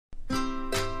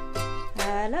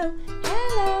Hello.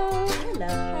 Hello. Hello.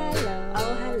 Hello.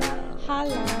 Oh, hello.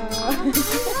 Hello.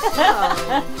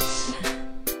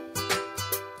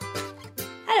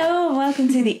 Hello, and welcome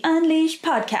to the Unleashed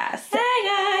podcast. Hey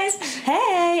guys.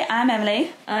 Hey, I'm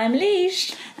Emily, I'm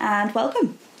Leash. and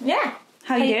welcome. Yeah.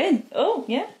 How you doing? Oh,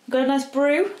 yeah. Got a nice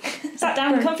brew. Sat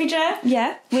down in a comfy chair.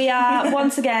 Yeah, we are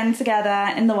once again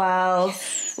together in the world.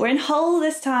 We're in Hull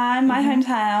this time, my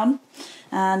hometown,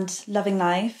 and loving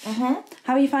life.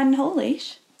 How are you finding Hull,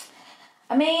 Leash?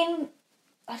 I mean,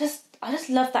 I just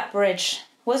love that bridge.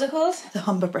 What's it called? The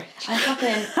Humber Bridge. I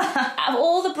fucking out of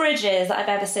all the bridges that I've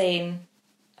ever seen,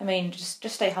 I mean, just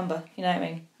stay Humber. You know what I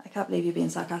mean? I can't believe you're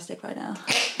being sarcastic right now.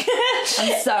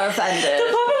 I'm so offended. The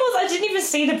problem was I didn't even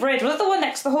see the bridge. Was it the one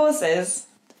next to the horses?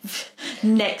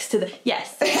 Next to the...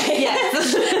 Yes.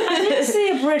 Yes. I didn't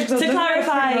see a bridge. To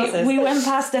clarify, we went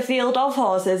past a field of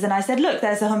horses and I said, look,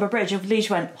 there's the Humber Bridge. And Leash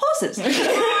went, horses. Oh,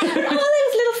 there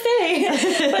was little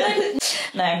filly. But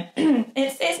no,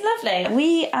 it's lovely.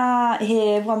 We are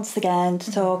here once again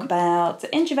to talk about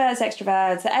introverts,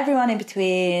 extroverts, everyone in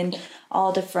between,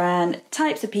 all different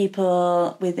types of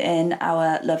people within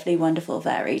our lovely, wonderful,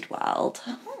 varied world.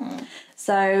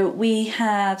 So we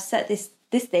have set this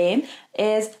theme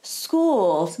is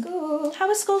school. School. How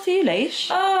was school for you, Leash?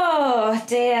 Oh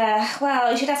dear.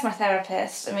 Well, you should ask my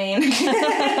therapist. I mean,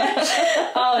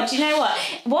 oh, do you know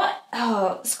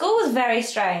what? School was very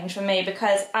strange for me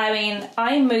because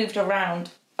I moved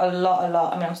around a lot.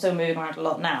 I mean, I'm still moving around a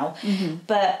lot now,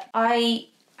 but I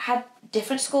had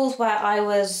different schools where I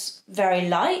was very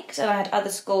liked, and I had other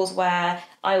schools where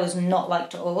I was not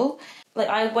liked at all. Like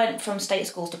I went from state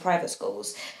schools to private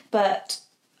schools, but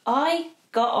I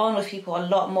got on with people a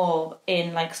lot more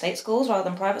in like state schools rather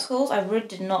than private schools. I really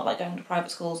did not like going to private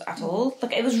schools at all.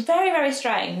 Like it was very, very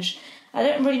strange. I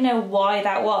don't really know why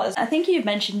that was. I think you've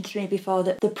mentioned to me before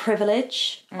that the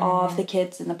privilege of the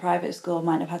kids in the private school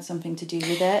might have had something to do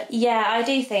with it. Yeah, I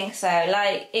do think so.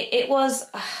 Like it was...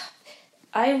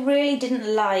 I really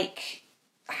didn't like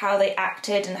how they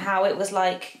acted and how it was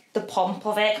like the pomp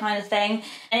of it kind of thing.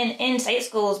 And in state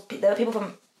schools, there were people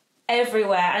from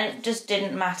everywhere, and it just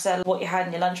didn't matter what you had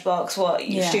in your lunchbox, what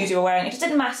shoes you were wearing. It just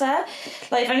didn't matter.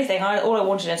 Like, if anything, all I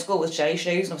wanted in school was jelly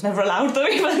shoes, and I was never allowed them,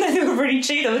 even though they were really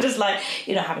cheap. They were just like,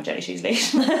 you're not having jelly shoes,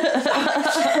 Leash.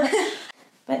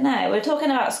 But no, we're talking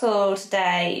about school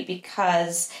today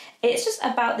because it's just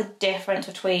about the difference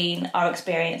between our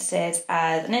experiences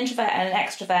as an introvert and an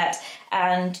extrovert,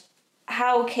 and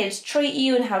how kids treat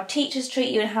you and how teachers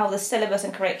treat you and how the syllabus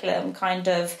and curriculum kind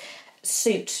of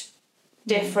suit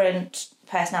different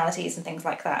personalities and things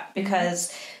like that.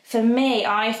 Because for me,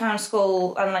 I found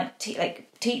school and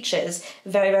teachers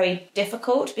very, very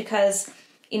difficult because,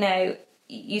 you know,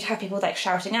 you'd have people like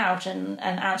shouting out and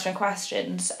answering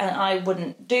questions, and I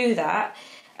wouldn't do that.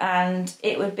 And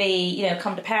it would be, you know,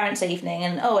 come to parents' evening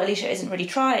and, oh, Alicia isn't really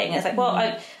trying. It's like,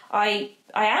 well, I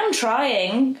am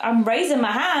trying. I'm raising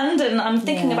my hand and I'm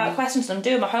thinking about questions and I'm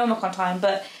doing my homework on time,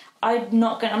 but I'm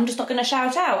just not going to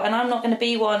shout out, and I'm not going to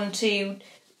be one to,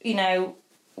 you know,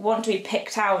 want to be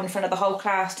picked out in front of the whole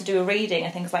class to do a reading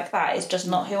and things like that. It's just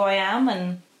not who I am.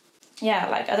 And yeah,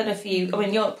 like, I don't know if you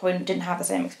probably didn't have the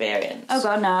same experience. Oh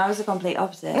god, no, I was the complete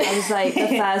opposite. I was like the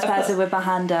first person with my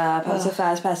hand up. I was the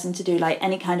first person to do like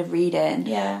any kind of reading.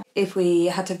 Yeah. If we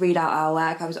had to read out our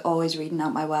work, I was always reading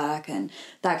out my work and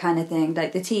that kind of thing.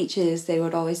 Like the teachers, they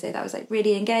would always say that I was like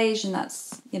really engaged, and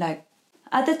that's, you know,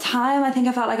 at the time I think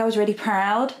I felt like I was really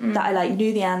proud that I like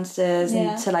knew the answers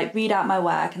and to like read out my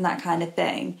work and that kind of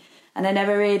thing. And I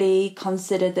never really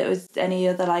considered there was any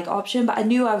other like option, but I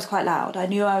knew I was quite loud. I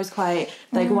knew I was quite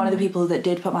like one of the people that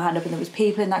did put my hand up, and there was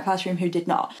people in that classroom who did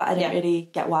not. But I didn't really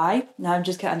get why. Now I'm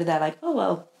just kind of there like, oh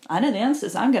well, I know the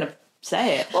answers, I'm going to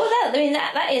say it. Well,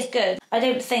 that is good. I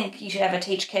don't think you should ever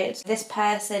teach kids, this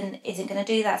person isn't going to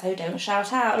do that, so don't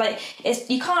shout out. Like,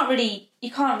 you can't really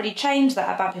change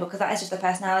that about people because that is just their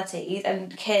personalities,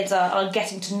 and kids are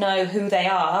getting to know who they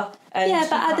are. And yeah,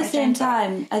 but at the same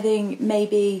time, I think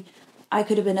maybe I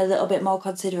could have been a little bit more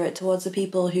considerate towards the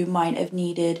people who might have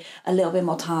needed a little bit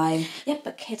more time. Yeah,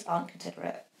 but kids aren't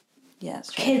considerate. Yeah,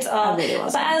 it's true. Kids are, really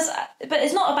but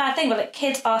it's not a bad thing. But like,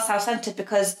 kids are self-centered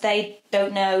because they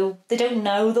don't know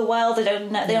the world. They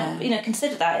don't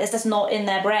consider that. It's just not in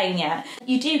their brain yet.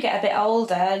 You do get a bit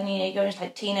older, and you go into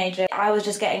like teenager. I was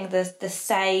just getting the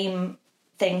same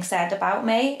thing said about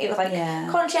me. It was like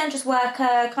conscientious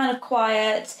worker, kind of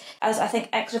quiet. As I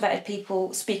think extroverted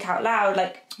people speak out loud.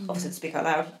 Like obviously they speak out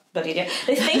loud, bloody idiot.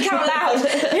 They think out loud.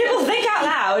 People think out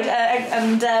loud,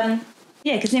 and.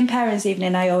 Yeah, because in parents'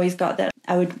 evening I always got that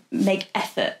I would make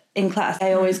effort in class,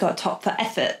 I always got top for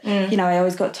effort. You know, I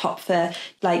always got top for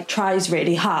like tries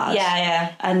really hard.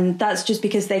 Yeah. And that's just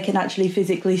because they can actually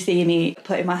physically see me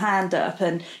putting my hand up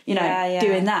and, you know,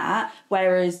 doing that.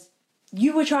 Whereas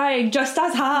you were trying just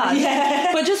as hard,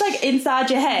 but just like inside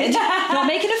your head, not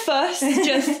making a fuss,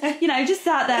 just, you know, just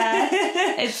sat there.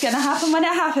 It's going to happen when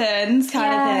it happens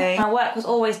kind of thing. My work was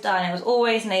always done. It was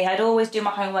always neat. I'd always do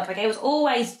my homework. Like, it was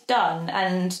always done.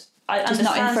 And I just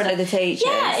not in front of the teachers.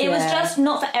 Yeah, it was just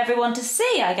not for everyone to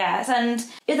see, I guess. And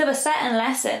if there were certain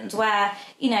lessons where,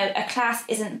 you know, a class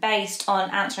isn't based on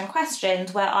answering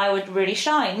questions, where I would really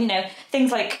shine, you know,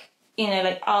 things like, you know,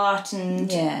 like art and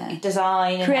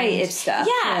design. Creative stuff.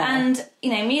 Yeah, and,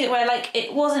 you know, music, where, like,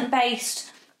 it wasn't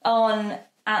based on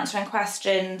answering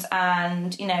questions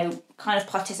and, you know, kind of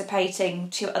participating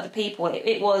to other people.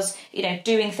 It was, you know,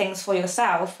 doing things for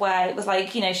yourself, where it was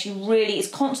like, you know, she really is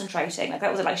concentrating. Like, that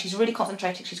was it, like, she's really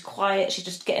concentrating, she's quiet, she's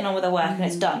just getting on with her work and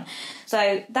it's done.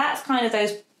 So that's kind of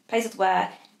those places where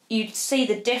you'd see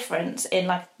the difference in,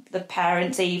 like, the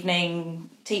parents' evening,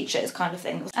 teachers kind of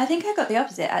thing. I think I got the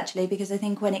opposite, actually, because I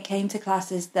think when it came to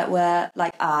classes that were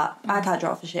like art, I can't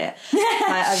draw for shit.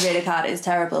 I really can't. It's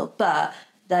terrible. But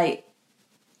like,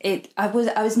 I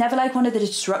was never like one of the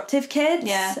disruptive kids.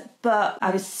 Yeah. But I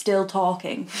was still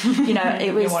talking. You know,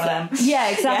 it was You're one of them. Yeah,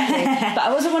 exactly. But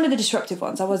I wasn't one of the disruptive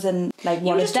ones. I wasn't like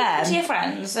one of them. You were just to your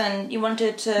friends, and you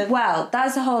wanted to. Well,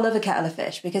 that's a whole other kettle of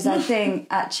fish, because I think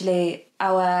actually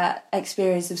our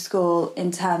experience of school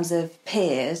in terms of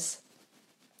peers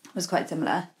was quite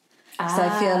similar. So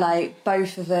I feel like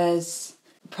both of us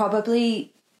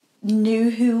probably knew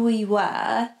who we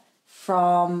were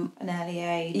from an early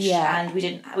age, and we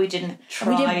didn't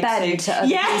try bend to other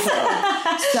people.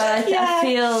 So I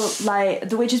feel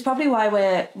like, which is probably why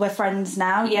we're friends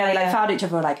now. Like found each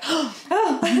other, we're like,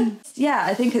 yeah.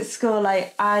 I think at school,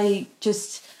 like I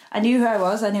knew who I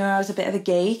was. I knew I was a bit of a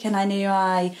geek, and I knew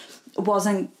I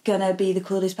wasn't gonna be the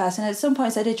coolest person. At some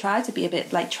points I did try to be a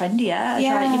bit like trendier. I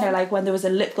tried, you know, like when there was a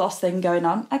lip gloss thing going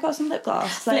on, I got some lip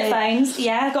gloss. Flip phones,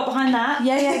 got behind that.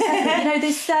 Yeah, exactly. You know,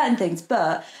 there's certain things,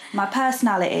 but my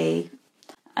personality,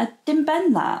 I didn't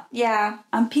bend that. Yeah.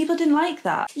 And people didn't like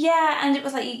that. Yeah, and it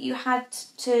was like you had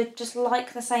to just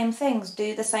like the same things,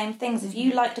 do the same things. If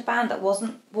you liked a band that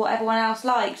wasn't what everyone else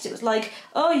liked, it was like,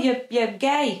 oh, you're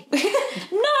gay.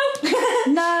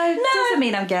 No, doesn't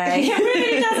mean I'm gay. It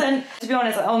really doesn't. To be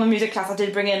honest, on the music class I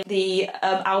did bring in the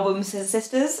album Scissor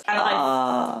Sisters, and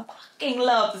I fucking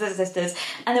love the Scissor Sisters.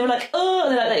 And they were like, oh,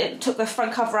 and they took the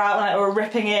front cover out and were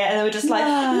ripping it, and they were just like,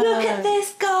 look at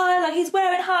this guy, like he's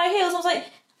wearing high heels. I was like,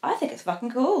 I think it's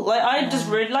fucking cool. Like, I just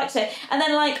really liked it. And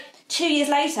then, like, 2 years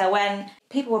later, when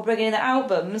people were bringing in their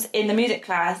albums in the music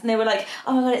class, and they were like,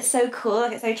 oh my god, it's so cool,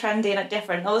 like, it's so trendy and like,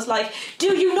 different. I was like,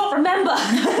 do you not remember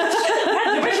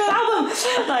the original album?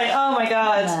 Like, oh my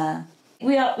god. Yeah.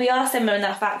 We are similar in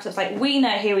that fact. It's like, we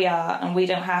know who we are, and we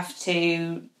don't have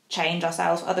to change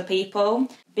ourselves for other people.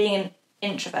 Being an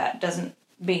introvert doesn't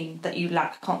mean that you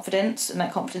lack confidence and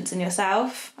that confidence in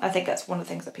yourself. I think that's one of the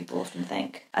things that people often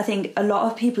think. I think a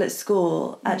lot of people at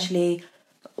school actually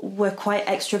were quite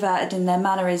extroverted in their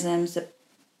mannerisms,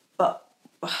 but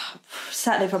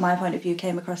certainly from my point of view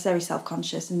came across very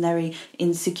self-conscious and very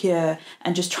insecure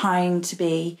and just trying to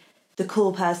be the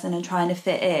cool person and trying to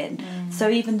fit in. So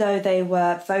even though they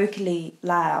were vocally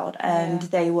loud and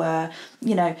they were,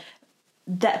 you know,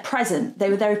 they're present, they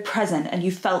were very present, and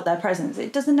you felt their presence,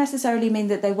 it doesn't necessarily mean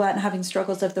that they weren't having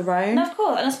struggles of their own. No, of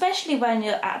course, and especially when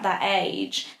you're at that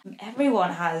age,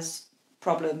 everyone has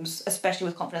problems, especially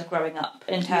with confidence growing up,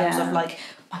 in terms of like,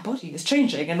 my body is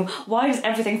changing and why does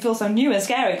everything feel so new and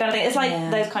scary kind of thing. It's like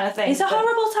those kind of things. It's a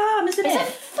horrible time, isn't it? It's a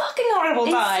fucking horrible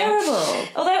time. It's terrible.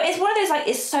 Although it's one of those, like,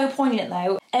 it's so poignant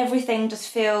though. Everything just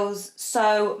feels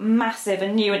so massive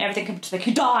and new, and everything can just make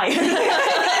you die.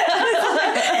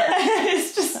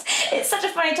 It's such a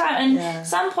funny time. And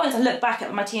some points I look back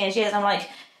at my teenage years and I'm like,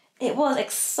 it was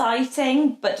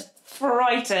exciting but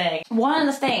frightening. One of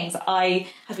the things I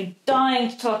have been dying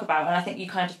to talk about, and I think you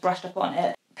kind of just brushed up on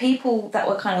it, people that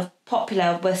were kind of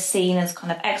popular were seen as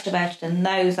kind of extroverted, and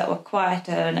those that were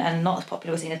quieter and not as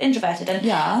popular were seen as introverted.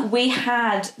 And we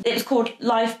had, it was called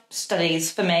life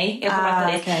studies for me. It was life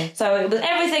studies. Okay. So it was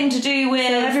everything to do with...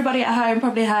 So everybody at home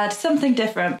probably had something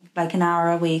different, like an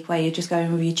hour a week where you're just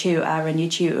going with your tutor, and your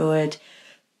tutor would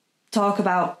talk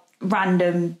about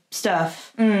random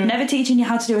stuff, never teaching you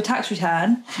how to do a tax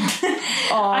return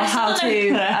or how to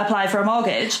apply for a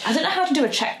mortgage. I don't know how to do a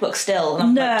checkbook still,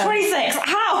 and I'm like, 26,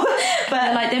 how?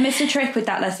 But like, they missed a trick with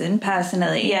that lesson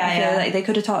personally. I feel like they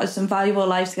could have taught us some valuable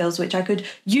life skills which I could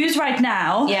use right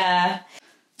now.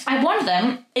 And one of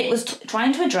them, it was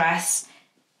trying to address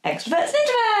extroverts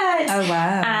and introverts. Oh,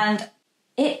 wow. And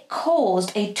it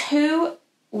caused a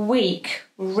 2-week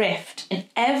rift in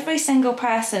every single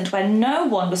person to where no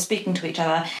one was speaking to each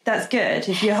other. That's good.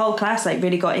 If your whole class like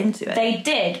really got into it. They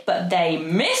did, but they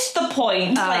missed the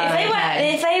point. Like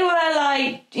if they were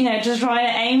like, you know, just trying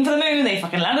to aim for the moon, they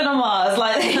fucking landed on Mars.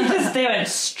 Like they went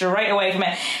straight away from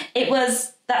it. It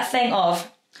was that thing of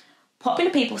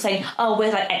popular people saying, "Oh,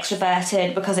 we're like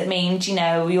extroverted because it means, you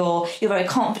know, you're very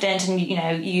confident and you know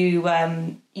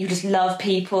you just love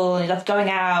people and you love going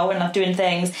out and love doing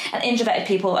things." And introverted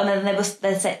people, and then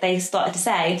they started to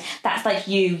say that's like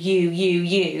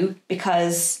you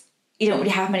because you don't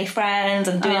really have many friends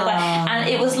and doing all that. And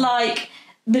it was like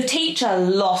the teacher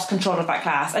lost control of that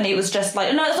class, and it was just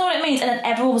like, no, that's not what it means. And then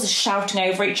everyone was just shouting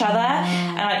over each other,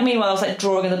 and like meanwhile I was like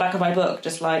drawing in the back of my book,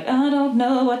 just like, I don't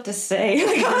know what to say.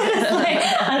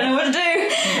 I don't know what to do.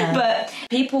 But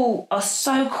people are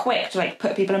so quick to like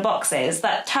put people in boxes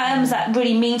that terms that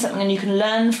really mean something and you can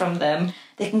learn from them,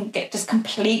 they can get just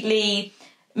completely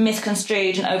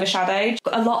misconstrued and overshadowed.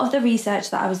 A lot of the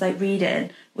research that I was like reading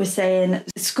was saying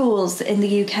schools in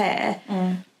the UK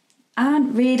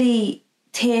aren't really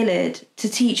tailored to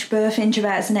teach both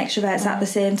introverts and extroverts at the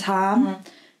same time.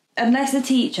 Unless a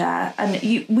teacher,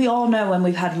 and we all know when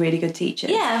we've had really good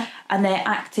teachers, and they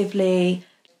actively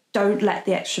don't let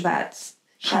the extroverts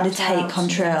kind of take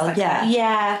control,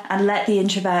 and let the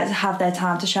introverts have their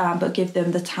time to shine, but give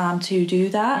them the time to do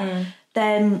that,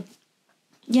 then,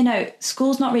 you know,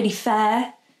 school's not really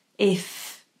fair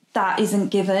if that isn't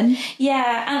given.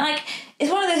 Yeah, and like,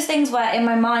 it's one of those things where in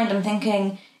my mind I'm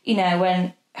thinking, you know,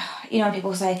 when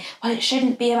people say, well, it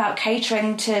shouldn't be about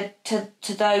catering to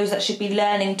those that should be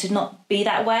learning to not be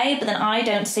that way, but then I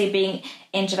don't see being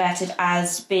introverted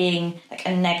as being like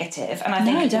a negative, and I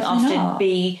think it can often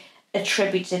be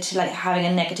attributed to like having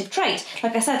a negative trait.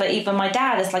 Like I said, like even my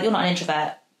dad is like, you're not an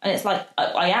introvert. And it's like,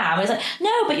 I am. It's like,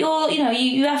 no, but you're, you know,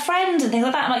 you have friends and things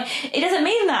like that. I'm like, it doesn't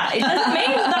mean that. It doesn't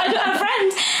mean that I don't have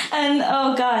friends. And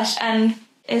oh gosh, and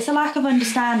it's a lack of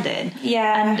understanding.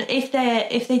 Yeah. And if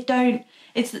they don't,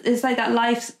 it's like that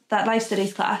life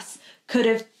studies class could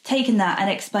have taken that and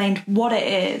explained what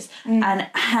it is and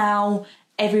how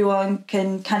everyone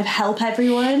can kind of help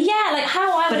everyone. Yeah, like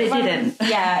how I. But it didn't.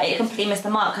 Yeah, it completely missed the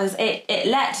mark because it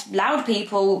let loud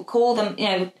people call them, you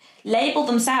know, label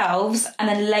themselves and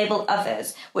then label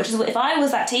others, which is, if I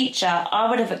was that teacher, I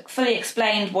would have fully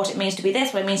explained what it means to be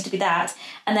this, what it means to be that,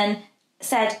 and then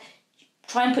said,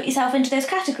 try and put yourself into those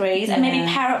categories and maybe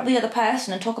pair up the other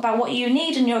person and talk about what you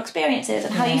need and your experiences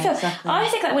and how you feel. Exactly. I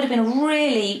think that would have been a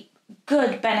really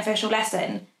good, beneficial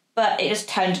lesson, but it just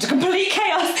turned into complete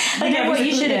chaos. Like, you know what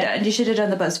you should have done? You should have done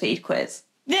the BuzzFeed quiz.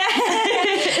 Yeah,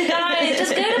 guys,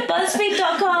 just go to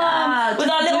BuzzFeed.com with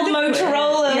our little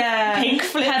Motorola pink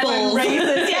flip Pebble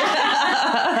razors.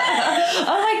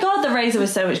 Oh my god, the razor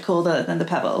was so much cooler than the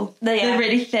Pebble. The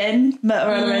really thin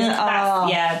Motorola razor.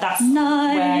 That's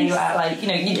nice. Where you are, like, you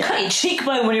know, you cut your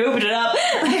cheekbone when you open it up.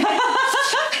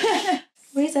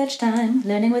 Research time,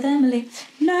 learning with Emily.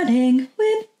 Learning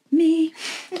with me.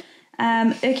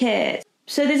 Okay,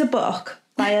 so there's a book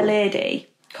by a lady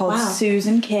called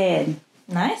Susan Cain.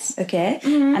 Nice. Okay,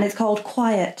 and it's called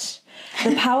Quiet: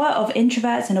 The Power of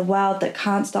Introverts in a World That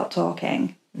Can't Stop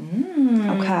Talking.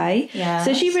 Okay. Yeah.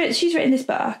 So she's written this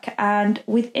book, and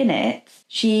within it,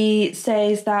 she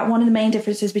says that one of the main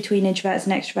differences between introverts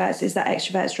and extroverts is that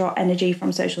extroverts draw energy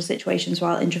from social situations,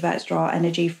 while introverts draw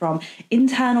energy from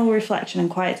internal reflection and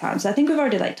quiet time. So I think we've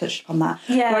already touched upon that.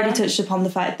 Yeah. We've already touched upon the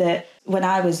fact that when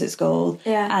I was at school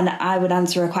and I would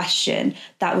answer a question,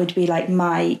 that would be like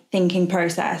my thinking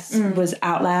process was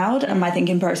out loud and my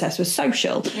thinking process was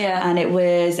social. Yeah. And it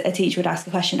was a teacher would ask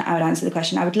a question, I would answer the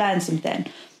question, I would learn something.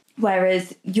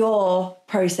 Whereas your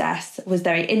process was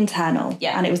very internal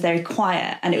and it was very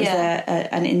quiet and it was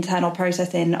an internal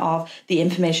processing of the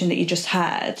information that you just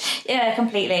heard. Yeah,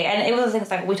 completely. And it was the things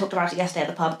like we talked about it yesterday at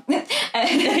the pub. It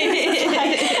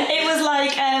was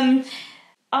like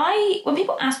when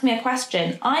people ask me a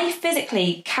question, I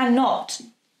physically cannot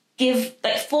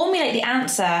formulate the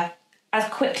answer as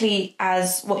quickly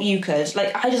as what you could.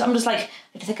 Like, I'm just like, I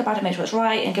need to think about it, make sure it's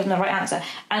right, and give them the right answer.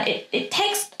 And it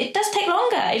does take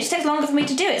longer. It just takes longer for me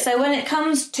to do it. So when it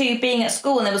comes to being at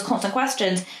school and there was constant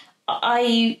questions,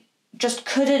 I just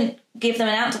couldn't give them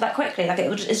an answer that quickly. Like,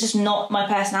 it's just not my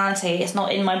personality. It's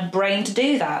not in my brain to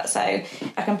do that. So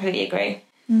I completely agree.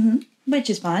 Mm-hmm. Which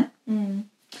is fine.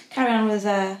 Carry on with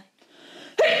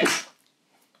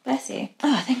bless you.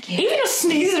 Oh, thank you. Even your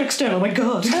sneezes are external. Oh my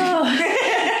god. Oh,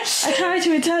 I try to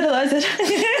internalise it.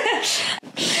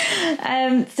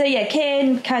 So yeah,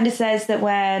 Kin kind of says that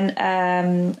when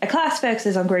a class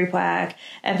focuses on group work,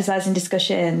 emphasising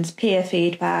discussions, peer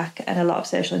feedback, and a lot of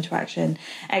social interaction,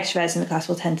 extroverts in the class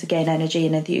will tend to gain energy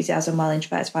and enthusiasm, while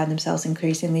introverts find themselves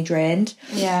increasingly drained.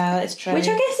 Yeah, that's true. Which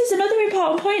I guess is another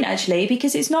important point, actually,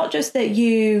 because it's not just that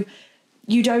you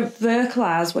don't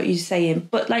vocalise what you're saying,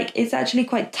 but like it's actually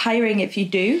quite tiring if you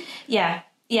do.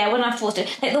 Yeah, when I'm forced to.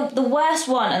 Like the worst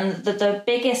one and the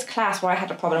biggest class where I had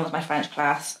a problem was my French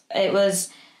class. There's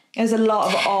a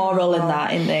lot of oral in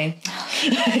that, isn't there?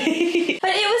 But it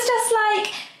was just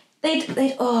like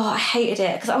they'd I hated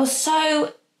it because I was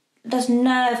so just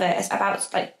nervous about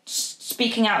like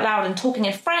speaking out loud and talking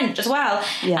in French as well.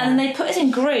 Yeah. And they put us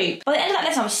in group. By the end of that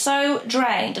lesson, I was so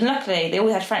drained. And luckily, they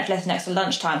always had French lesson next to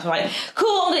lunchtime. So I'm like,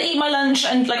 cool, I'm going to eat my lunch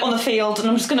and like on the field, and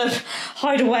I'm just going to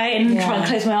hide away and try and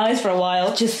close my eyes for a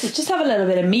while. Just have a little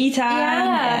bit of me time.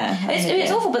 Yeah.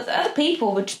 It's awful, but the other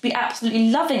people would just be absolutely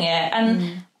loving it.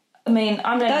 And I mean,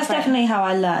 that's definitely how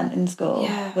I learned in school.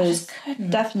 Yeah, was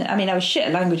definitely. I mean, I was shit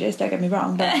at languages. Don't get me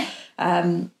wrong, but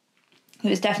it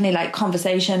was definitely like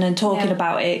conversation and talking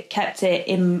about it kept it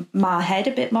in my head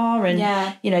a bit more, and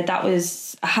you know, that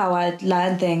was how I'd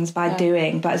learn things by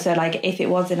doing. But so like if it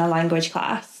was in a language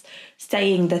class,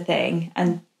 saying the thing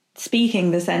and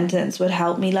speaking the sentence would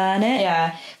help me learn it.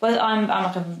 Yeah, well, I'm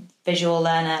like a visual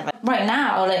learner. Like, right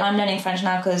now, like I'm learning French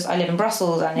now because I live in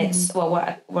Brussels, and it's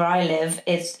where I live,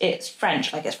 it's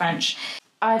French. Like it's French.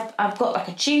 I've got like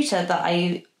a tutor that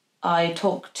I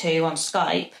talk to on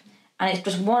Skype. And it's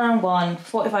just one-on-one,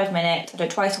 45 minutes. I do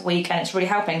it twice a week, and it's really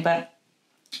helping. But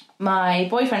my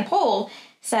boyfriend, Paul,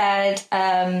 said,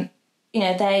 you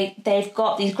know, they've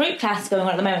got these group classes going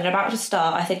on at the moment. They're about to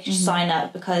start. I think you should sign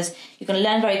up because you're going to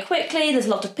learn very quickly. There's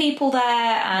lots of people there,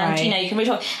 and, you know, you can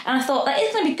really talk. And I thought, that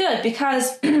is going to be good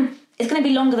because it's going to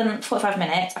be longer than 45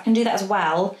 minutes. I can do that as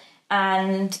well.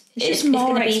 And it's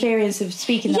more experience of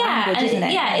speaking the language, isn't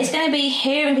it? Yeah, it's going to be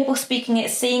hearing people speaking it,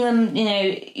 seeing them, you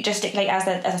know, gesticulate as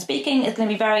they're speaking. It's going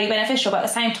to be very beneficial. But at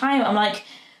the same time, I'm like,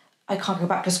 I can't go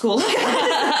back to school.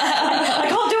 I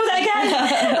can't do that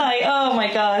again. Like, oh my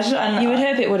gosh! And you would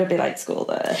hope it would have been like school,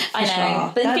 though. I know,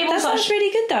 sure. But that sounds really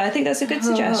good, though. I think that's a good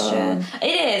suggestion.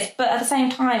 It is, but at the same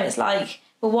time, it's like,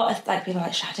 well, what if like people are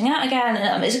like shouting out again?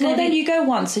 And then you go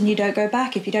once and you don't go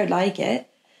back if you don't like it.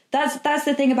 That's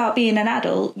the thing about being an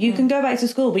adult. You can go back to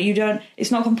school, but you don't.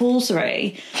 It's not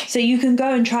compulsory, so you can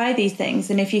go and try these things.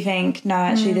 And if you think, no,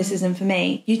 actually, this isn't for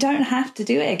me, you don't have to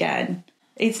do it again.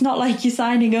 It's not like you're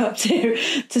signing up to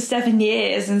 7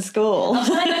 years in school. I'm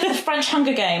signing up for the French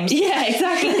Hunger Games. Yeah,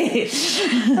 exactly.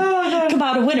 Oh, no. Come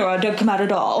out a winner or don't come out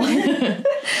at all.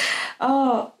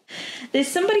 There's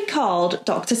somebody called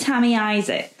Dr. Tammy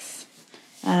Isaacs.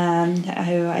 Who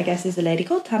I guess is a lady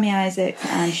called Tammy Isaacs,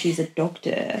 and she's a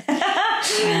doctor.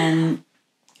 And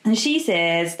she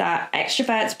says that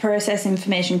extroverts process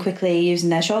information quickly using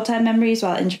their short-term memories,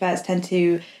 while introverts tend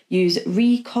to use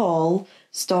recall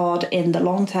stored in the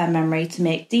long-term memory to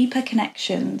make deeper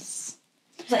connections.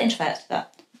 Is that introverts?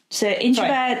 So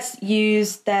introverts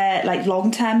use their like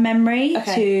long-term memory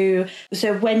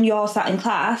so when you're sat in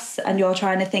class and you're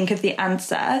trying to think of the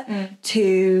answer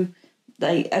to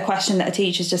like a question that a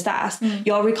teacher's just asked,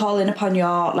 you're recalling upon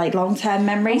your like long-term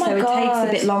memory, so it takes a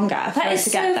bit longer for it to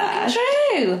get there.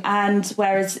 True. And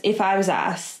whereas if I was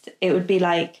asked, it would be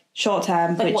like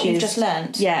short-term, like which what is you've just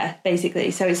learned. Yeah,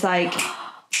 basically. So it's like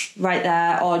right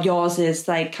there, or yours is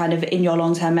like kind of in your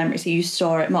long-term memory, so you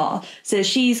store it more. So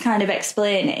she's kind of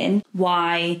explaining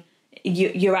why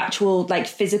your actual like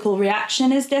physical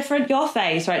reaction is different. Your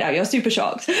face right now, you're super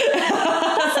shocked.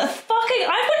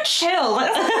 I've got chills.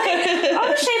 Like, I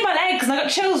would shave my legs and I got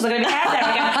chills. They're going to be out there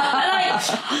again. And like, that's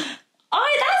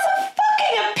a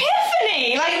fucking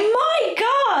epiphany. Like, my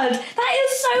God, that is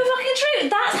so fucking true.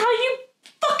 That's how you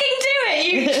fucking do it.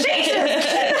 You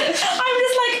Jesus. I'm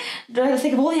just like,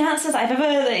 think of all the answers I've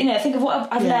ever, you know, think of what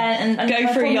I've learned and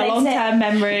go through your long-term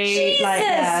memory. Jesus. Like,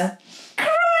 yeah.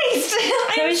 Christ! So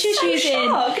it's just using.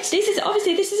 Shocked. This is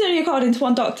only according to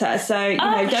one doctor, so you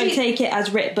know, don't take it as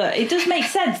writ, but it does make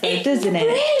sense, though, doesn't it? It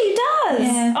really does.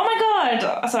 Yeah. Oh my God!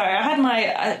 Sorry, I had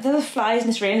there were flies in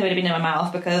this room that would have been in my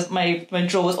mouth because my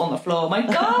jaw was on the floor. My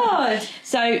God!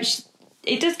 So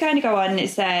it does kind of go on. It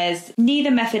says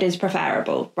neither method is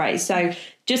preferable, right? So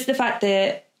just the fact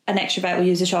that an extrovert will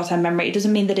use a short-term memory, it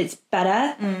doesn't mean that it's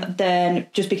better than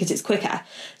just because it's quicker.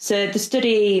 So the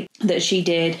study that she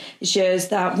did shows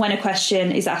that when a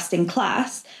question is asked in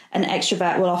class, an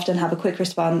extrovert will often have a quick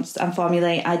response and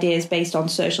formulate ideas based on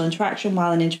social interaction,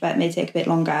 while an introvert may take a bit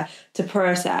longer to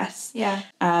process. Yeah.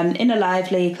 In a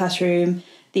lively classroom,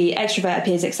 The extrovert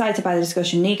appears excited by the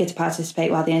discussion and eager to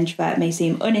participate, while the introvert may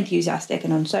seem unenthusiastic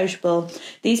and unsociable.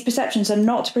 These perceptions are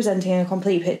not presenting a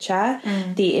complete picture.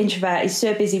 The introvert is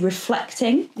so busy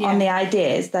reflecting on the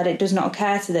ideas that it does not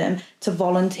occur to them to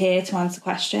volunteer to answer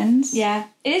questions. Yeah,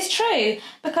 it is true,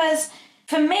 because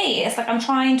for me, it's like I'm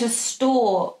trying to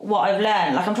store what I've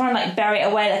learned. Like I'm trying to like bury it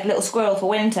away like a little squirrel for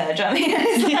winter. Do you know what I mean?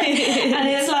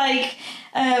 It's like,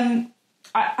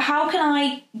 how can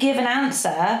I give an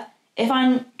answer if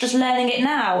I'm just learning it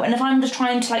now? And if I'm just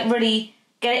trying to like really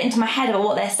get it into my head about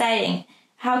what they're saying,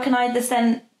 how can I just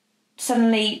then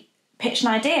suddenly pitch an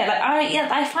idea? Like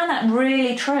I find that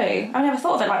really true. I've never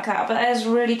thought of it like that, but that is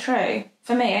really true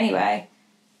for me anyway.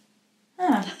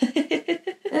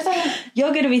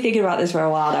 You're going to be thinking about this for a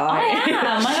while now, aren't you? I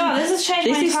am. My God, this has changed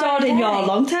my This is stored in your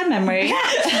long-term memory. Don't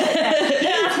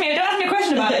ask me a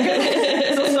question about it.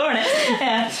 It's all stored in it.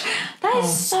 Yeah. That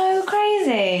is so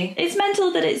crazy. It's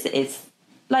mental that it's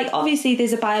like, obviously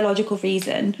there's a biological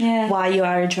reason why you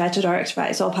are introverted or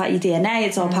extrovert. It's all part of your DNA.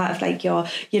 It's all part of like your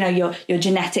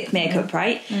genetic makeup,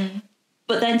 right?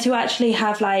 But then to actually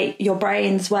have like your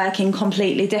brains working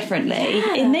completely differently,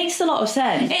 it makes a lot of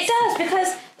sense. It does,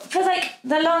 because for like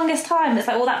the longest time it's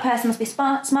like, well, that person must be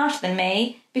smarter than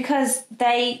me because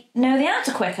they know the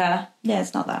answer quicker. Yeah,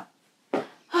 it's not that. But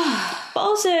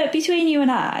also, between you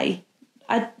and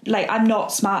I'm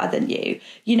not smarter than you.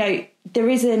 You know,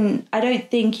 I don't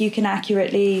think you can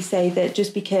accurately say that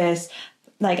just because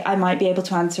like I might be able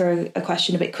to answer a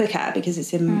question a bit quicker because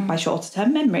it's in my shorter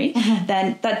term memory,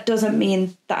 then that doesn't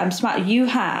mean that I'm smart. You're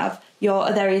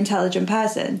a very intelligent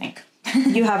person.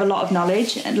 You have a lot of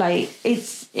knowledge, and like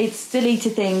it's silly to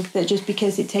think that just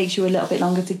because it takes you a little bit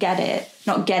longer to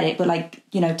not get it, but like,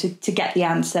 you know, to get the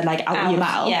answer like out of your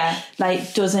mouth,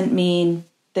 like doesn't mean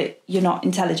that you're not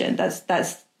intelligent.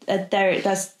 That's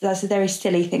a very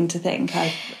silly thing to think.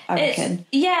 I reckon.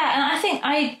 Yeah, and I think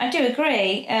I do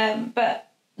agree. But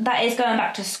that is going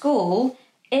back to school.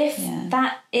 If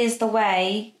that is the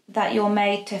way that you're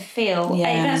made to feel, even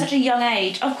at such a young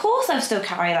age, of course I still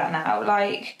carry that now.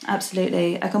 Like,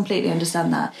 absolutely, I completely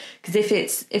understand that, because if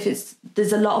it's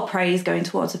there's a lot of praise going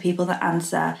towards the people that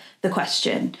answer the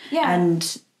question,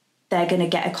 and they're going to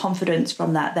get a confidence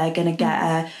from that. They're going to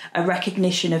get a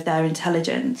recognition of their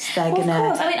intelligence. Of course.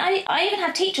 I mean, I even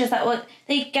had teachers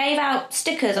they gave out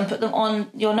stickers and put them on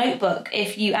your notebook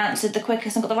if you answered the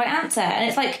quickest and got the right answer. And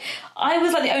it's like, I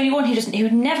was like the only one who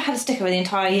never had a sticker in the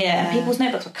entire year. And people's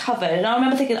notebooks were covered. And I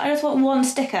remember thinking, I just want one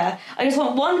sticker. I just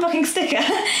want one fucking sticker.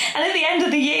 And at the end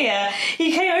of the year,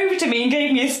 he came over to me and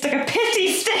gave me a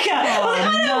pity sticker. I was like,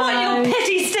 I don't want your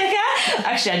pity sticker.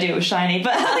 Actually, I do. It was shiny,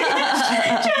 but do you know what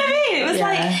I mean? It was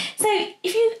like, so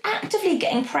if you're actively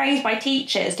getting praised by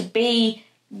teachers to be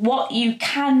what you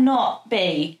cannot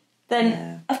be,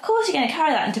 then of course you're going to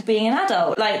carry that into being an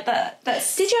adult. Like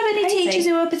that's. Did you have any teachers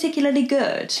who were particularly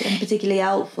good and particularly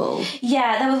helpful?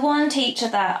 Yeah, there was one teacher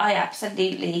that I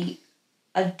absolutely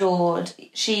adored.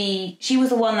 She was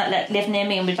the one that lived near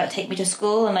me and would like take me to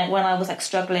school, and like when I was like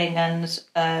struggling,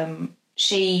 and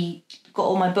she got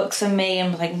all my books for me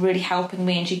and was like really helping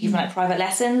me, and she gave me like private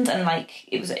lessons, and like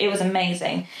it was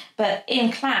amazing. But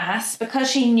in class, because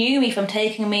she knew me from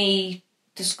taking me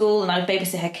to school and I would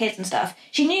babysit her kids and stuff,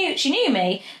 she knew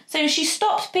me, so she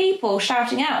stopped people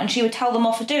shouting out and she would tell them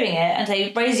off for doing it and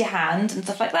say, raise your hand and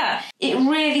stuff like that. It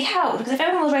really helped, because if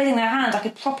everyone was raising their hand, I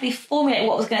could properly formulate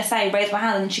what I was going to say, raise my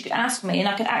hand, and she could ask me and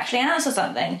I could actually answer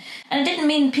something. And it didn't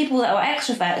mean people that were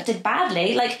extroverts did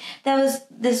badly. Like, there was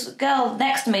this girl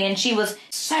next to me and she was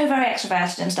so very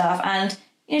extroverted and stuff, and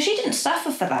you know, she didn't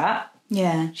suffer for that.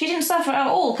 Yeah, she didn't suffer at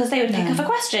all, because they would pick her for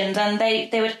questions and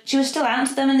she would still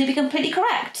answer them and they'd be completely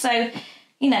correct. So,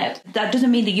 you know, that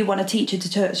doesn't mean that you want a teacher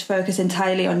to focus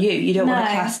entirely on you. You don't want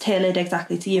a class tailored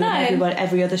exactly to you, and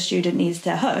every other student needs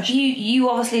to hush. You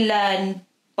obviously learn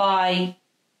by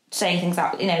saying things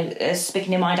out, you know,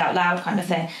 speaking your mind out loud kind of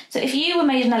thing. So if you were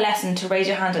made in a lesson to raise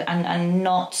your hand and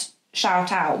not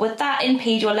shout out, would that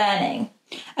impede your learning?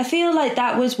 I feel like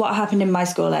that was what happened in my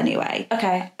school anyway.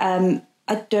 Okay.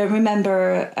 I don't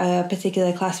remember a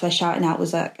particular class where shouting out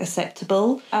was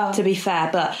acceptable, to be fair.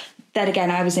 But then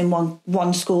again, I was in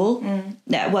one school.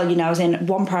 Well, you know, I was in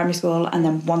one primary school and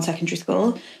then one secondary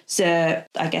school. So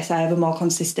I guess I have a more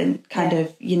consistent kind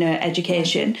of, you know,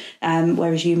 education,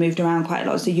 whereas you moved around quite a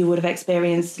lot. So you would have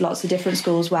experienced lots of different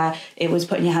schools where it was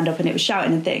putting your hand up and it was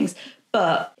shouting and things.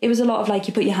 But it was a lot of like,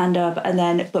 you put your hand up and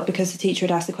then, but because the teacher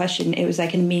had asked the question, it was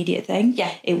like an immediate thing.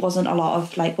 Yeah. It wasn't a lot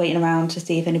of like waiting around to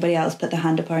see if anybody else put their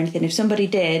hand up or anything. If somebody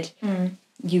did,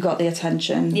 you got the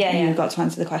attention. And you got to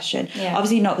answer the question. Yeah.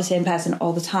 Obviously not the same person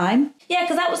all the time. Yeah,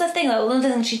 because that was the thing, like, one of the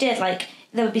things she did, like,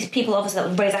 there would be people obviously that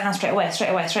would raise their hand straight away.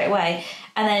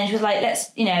 And then she was like,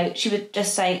 she would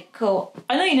just say, cool,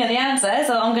 I know you know the answer,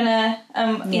 so I'm gonna,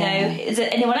 is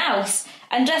it anyone else?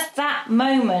 And just that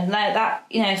moment, like that,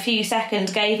 few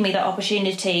seconds gave me the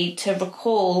opportunity to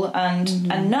recall and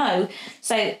know.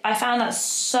 So I found that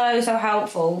so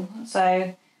helpful.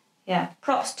 So yeah,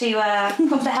 props to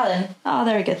Helen. Oh,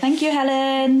 very good. Thank you,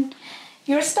 Helen.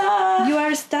 You're a star. You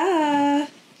are a star.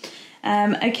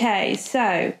 Okay,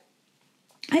 so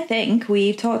I think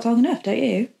we've talked long enough, don't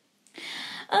you?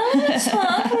 Let's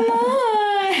talk more.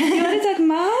 You want to talk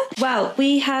more? Well,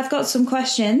 we have got some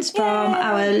questions from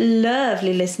our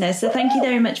lovely listeners, so thank you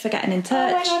very much for getting in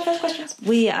touch. Oh my God, first questions.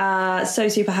 We are so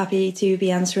super happy to be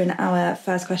answering our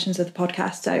first questions of the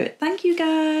podcast, so thank you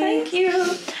guys. Thank you.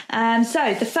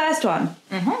 So the first one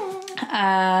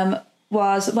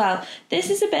was, well, this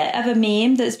is a bit of a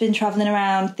meme that's been travelling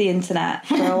around the internet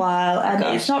for a while, and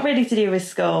it's not really to do with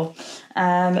school,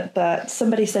 but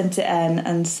somebody sent it in,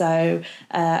 and so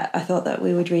I thought that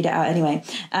we would read it out anyway.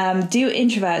 Do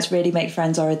introverts really make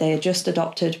friends, or are they just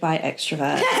adopted by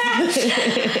extroverts?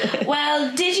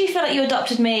 Well, did you feel like you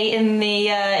adopted me in the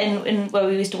in where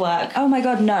we used to work? Oh my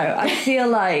God, no. I feel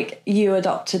like you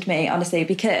adopted me, honestly,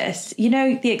 because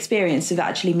the experience of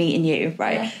actually meeting you,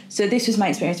 right? Yeah. So this was my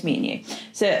experience meeting you.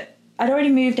 So I'd already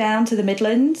moved down to the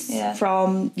Midlands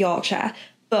from Yorkshire,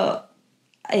 but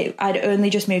I'd only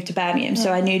just moved to Birmingham,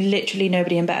 so I knew literally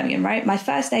nobody in Birmingham, right? My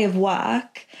first day of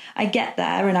work, I get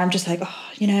there and I'm just like,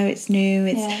 it's new,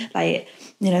 it's like,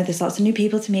 there's lots of new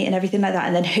people to meet and everything like that.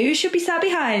 And then who should be sat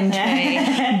behind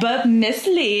me but Miss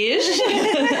Lige?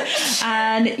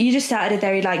 And you just started a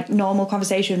very normal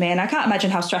conversation with me, and I can't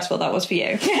imagine how stressful that was for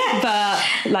you.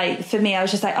 But for me, I was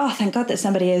just like, oh, thank God that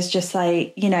somebody is just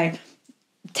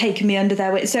taking me under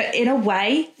their wing. So in a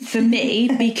way, for me,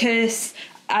 because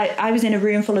I was in a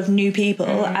room full of new people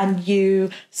and you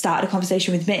started a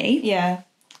conversation with me. Yeah.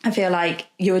 I feel like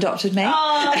you adopted me. Oh,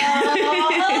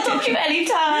 I'll adopt you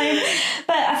anytime.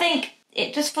 But I think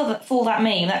it just for that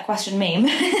meme, that question meme,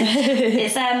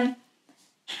 it's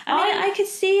I could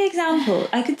see example.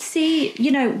 I could see,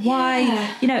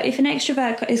 why, if an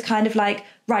extrovert is kind of like,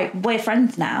 right, we're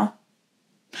friends now.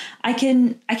 I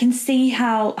can see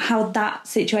how that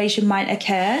situation might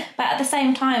occur. But at the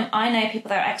same time, I know people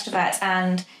that are extroverts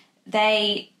and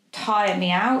they tire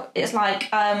me out. It's like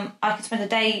I could spend a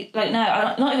day,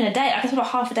 not even a day, I could spend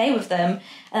about half a day with them,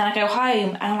 and then I go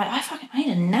home and I'm like, I need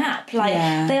a nap.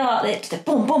 It's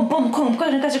boom, boom, boom, boom,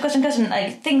 question,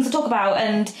 like things to talk about,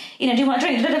 and do you want a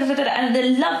drink? And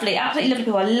they're lovely, absolutely lovely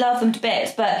people. I love them to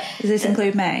bits. But does this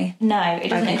include me? No, it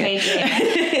doesn't include you.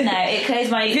 No, it includes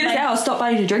my. I'll stop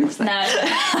buying you drinks then. No,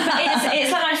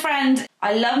 it's like my friend.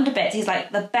 I love him to bits. He's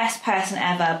like the best person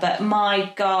ever, but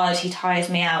my God, he tires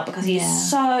me out because he's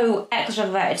so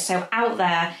extroverted, so out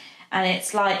there, and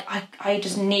it's like I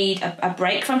just need a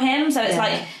break from him. So it's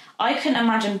like I couldn't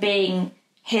imagine being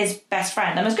his best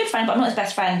friend. I'm his good friend, but I'm not his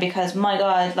best friend because my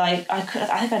God, I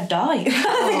think I'd die. I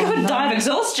think I would die of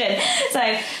exhaustion.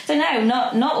 So no,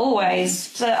 not always.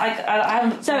 So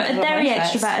I so a very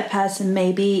extroverted person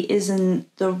maybe isn't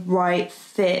the right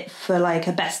fit for a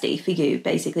bestie for you,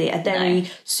 basically. A very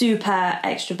super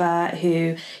extrovert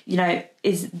who,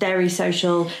 is very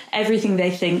social. Everything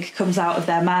they think comes out of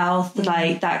their mouth,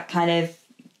 that kind of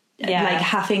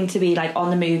having to be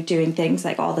on the move doing things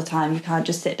all the time. You can't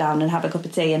just sit down and have a cup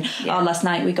of tea and last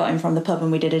night we got in from the pub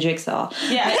and we did a jigsaw.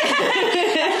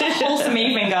 Wholesome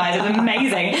evening, guys. It was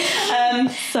amazing.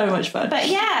 So much fun. But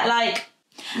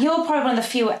you're probably one of the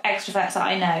fewer extroverts that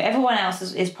I know. Everyone else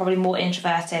is probably more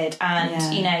introverted,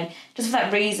 and just for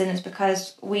that reason, it's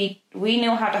because we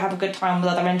know how to have a good time with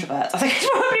other introverts. I think it's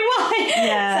probably why.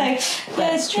 Yeah,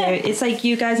 that's true. It's like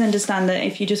you guys understand that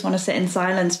if you just want to sit in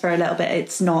silence for a little bit,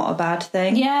 it's not a bad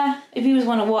thing. Yeah, if you just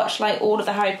want to watch all of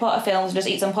the Harry Potter films and just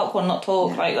eat some popcorn, not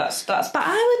talk, that's. But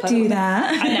I would do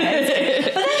that. I know,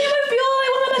 but then you would be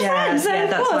one of my friends. So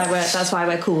that's why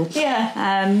we're cool.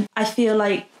 Yeah. I feel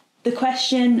like the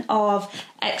question of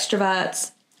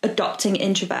extroverts adopting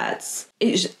introverts,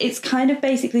 it's kind of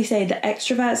basically saying that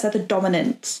extroverts are the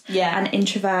dominant and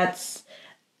introverts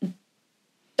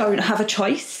don't have a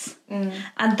choice. And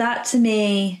that to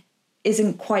me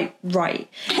isn't quite right.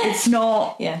 It's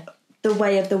not the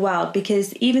way of the world,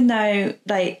 because even though,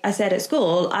 I said at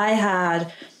school, I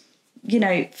had,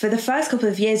 for the first couple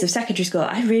of years of secondary school,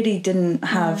 I really didn't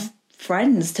have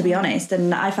friends, to be honest,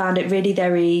 and I found it really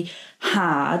very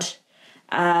hard.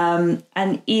 And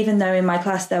even though in my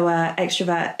class there were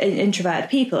introverted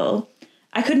people,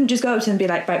 I couldn't just go up to them and be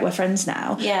like, right, we're friends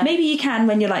now. Yeah. Maybe you can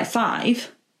when you're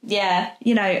 5, Yeah.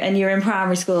 You know, and you're in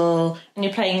primary school. And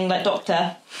you're playing, like,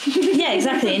 doctor. Yeah,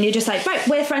 exactly. And you're just like, right,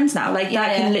 we're friends now. Like,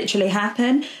 that can literally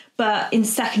happen. But in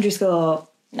secondary school...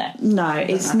 No,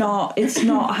 it's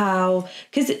not how...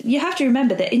 Because you have to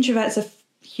remember that introverts are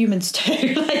humans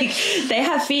too. Like, they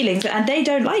have feelings and they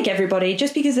don't like everybody.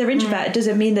 Just because they're introverted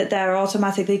doesn't mean that they're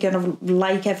automatically going to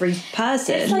like every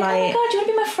person. It's like, oh my God, do you want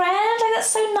to be my friend? Like, that's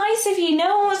so nice of you.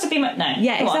 No one wants to be my... No.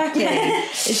 Yeah, exactly.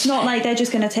 It's not like they're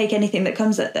just going to take anything that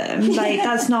comes at them. Like,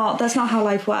 that's not how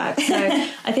life works. So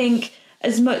I think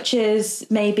as much as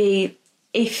maybe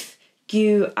if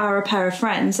you are a pair of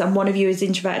friends and one of you is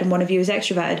introverted and one of you is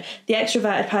extroverted, the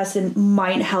extroverted person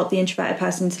might help the introverted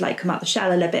person to like come out the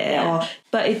shell a little bit,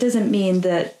 but it doesn't mean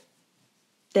that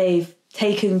they've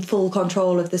taken full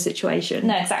control of the situation.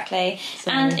 No, exactly.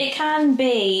 So. And it can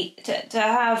be to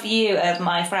have you as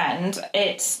my friend.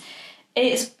 It's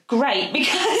great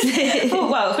because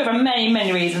for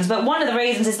many reasons, but one of the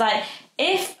reasons is like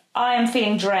if I am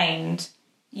feeling drained,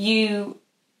 you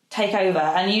take over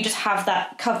and you just have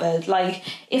that covered. Like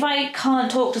if I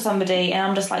can't talk to somebody and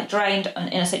I'm just like drained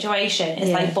in a situation, it's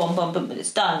like boom, boom, boom,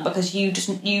 it's done because you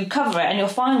cover it and you're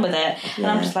fine with it. And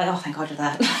I'm just like, oh, thank God you're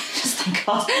that. Just thank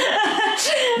God.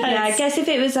 I guess if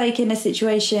it was like in a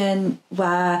situation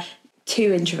where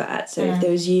two introverts, so if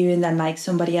there was you and then like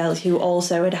somebody else who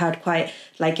also had quite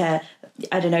like a,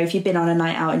 I don't know, if you've been on a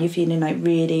night out and you're feeling like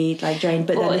really like drained,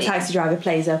 but then the taxi driver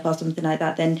plays up or something like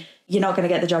that, then you're not going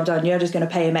to get the job done. You're just going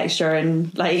to pay him extra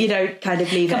and like, you know, kind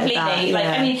of leave completely. It at that. Like,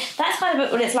 I mean, that's kind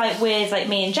of what it's like with like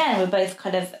me and Jen. We're both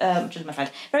kind of, just my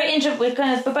friend,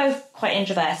 we're both quite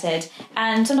introverted,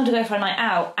 and sometimes we go for a night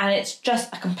out and it's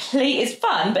just it's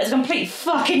fun, but it's a complete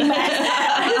fucking mess.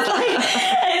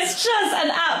 it's just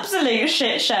an absolute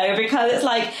shit show because it's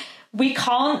like, we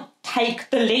can't take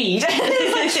the lead. What do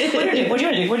you want to do? What do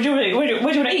you want to do? What do you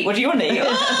want to eat? What do you want to eat?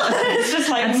 It's just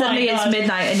like, and suddenly it's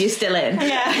midnight and you're still in.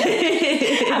 Yeah.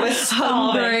 I was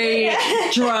hungry,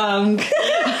 drunk,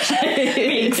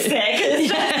 being sick.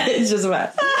 It's just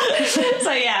wet.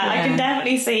 So yeah, I can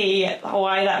definitely see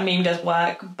why that meme does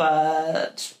work,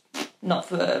 but not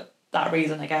for that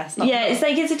reason, I guess. It's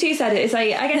like it's a two-sided. It's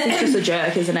like, I guess it's just a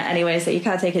joke, isn't it? Anyway, so you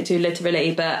can't take it too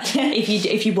literally. But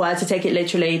if you were to take it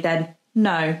literally, then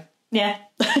no. Yeah.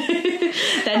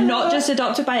 They're not just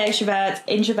adopted by extroverts.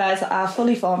 Introverts are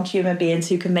fully formed human beings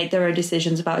who can make their own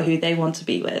decisions about who they want to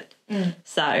be with.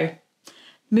 So,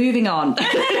 moving on.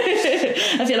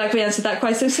 I feel like we answered that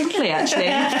quite succinctly, actually.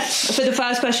 For the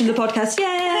first question of the podcast,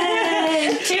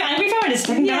 yay! 2 angry feminists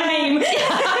looking down a meme.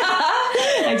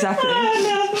 Exactly.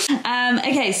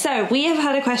 Okay, so we have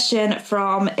had a question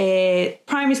from a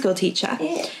primary school teacher.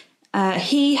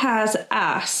 He has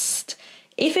asked,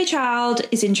 if a child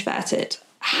is introverted,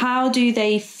 how do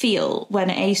they feel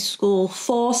when a school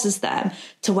forces them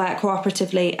to work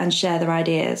cooperatively and share their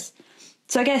ideas?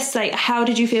 So I guess, like, how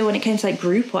did you feel when it came to like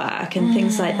group work and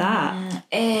things like that?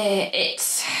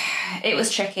 It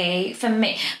was tricky for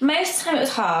me. Most of the time it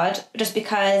was hard just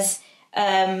because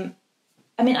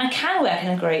I mean, I can work in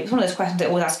a group. It's one of those questions they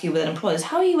always ask you with an employer is,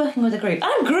 how are you working with a group?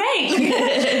 I'm great! Who's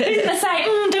going to say,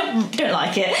 don't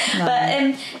like it? No.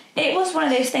 But it was one of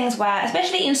those things where,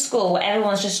 especially in school, where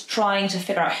everyone's just trying to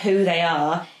figure out who they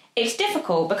are, it's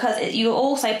difficult because you're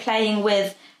also playing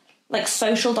with like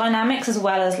social dynamics as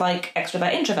well as like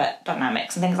extrovert introvert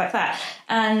dynamics and things like that.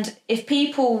 And if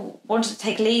people wanted to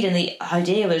take lead and the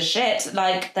idea was shit,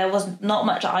 like there was not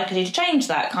much that I could do to change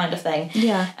that kind of thing.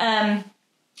 Yeah.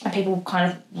 And people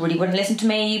kind of really wouldn't listen to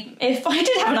me if I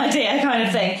did have an idea, kind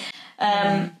of thing.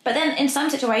 But then in some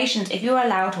situations, if you're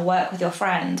allowed to work with your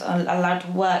friends or allowed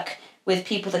to work with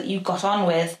people that you got on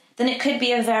with, then it could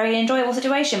be a very enjoyable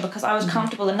situation because I was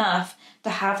comfortable enough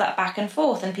to have that back and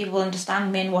forth and people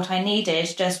understand me and what I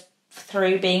needed just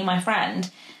through being my friend.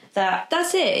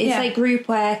 That's it. It's like group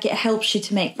work. It helps you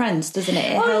to make friends, doesn't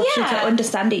it? It helps you to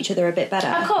understand each other a bit better.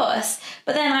 Of course.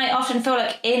 But then I often feel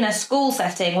like in a school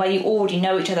setting where you already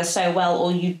know each other so well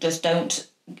or you just don't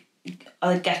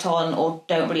get on or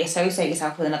don't really associate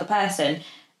yourself with another person,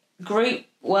 group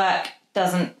work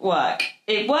doesn't work.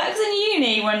 It works in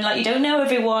uni when like you don't know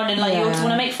everyone and like you just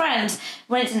want to make friends.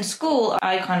 When it's in school,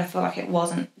 I kind of feel like it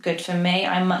wasn't good for me.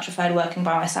 I much preferred working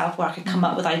by myself where I could come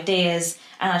up with ideas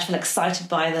and I'd feel excited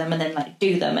by them and then like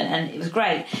do them and it was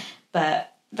great.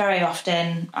 But very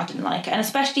often I didn't like it. And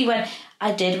especially when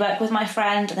I did work with my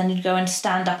friend and then you'd go and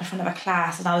stand up in front of a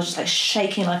class and I was just like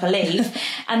shaking like a leaf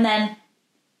and then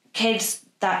kids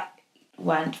that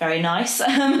weren't very nice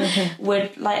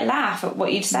would like laugh at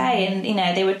what you'd say, and you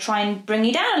know, they would try and bring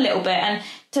you down a little bit. And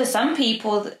to some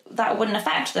people that wouldn't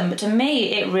affect them, but to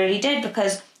me it really did,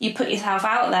 because you put yourself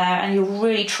out there and you're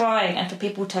really trying, and for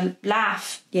people to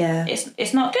laugh,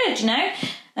 it's not good, you know.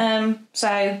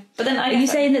 But then are you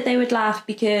saying that they would laugh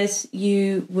because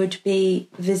you would be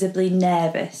visibly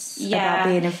nervous about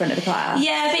being in front of the class?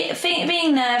 Yeah,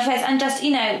 being nervous, and just,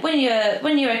 you know, when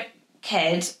you're a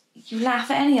kid, you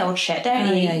laugh at any old shit, don't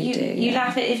you? Yeah, you do. You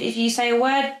laugh at if you say a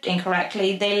word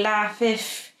incorrectly. They laugh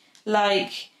if,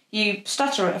 like, you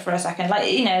stutter it for a second.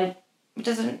 Like, you know,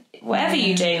 whatever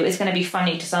you do is going to be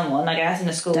funny to someone, I guess, in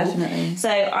a school. Definitely. So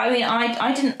I mean,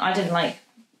 I didn't like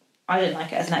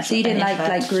it as an extrovert. So you didn't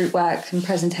like group work and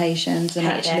presentations and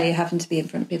actually having to be in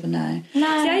front of people? No. See,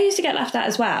 I used to get laughed at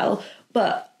as well,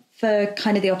 but for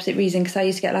kind of the opposite reason, because I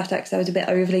used to get laughed at because I was a bit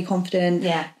overly confident,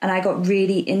 and I got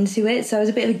really into it. So I was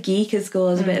a bit of a geek at school,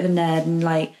 I was a bit of a nerd, and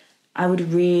like I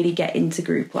would really get into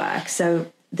group work.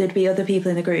 So there'd be other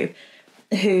people in the group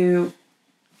who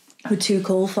were too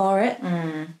cool for it,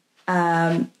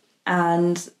 and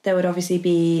there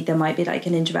might be like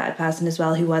an introverted person as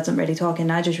well who wasn't really talking.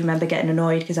 And I just remember getting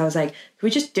annoyed because I was like, can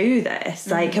we just do this?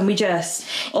 Like, can we just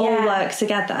all work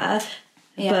together?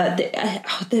 But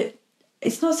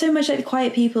it's not so much like the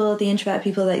quiet people, the introvert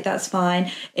people, like that's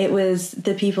fine. It was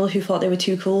the people who thought they were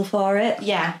too cool for it.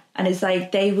 Yeah. And it's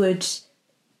like they would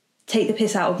take the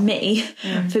piss out of me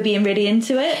for being really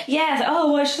into it. Yeah, it's like,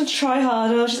 oh, well, I just want to try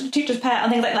hard, or just teacher's pet,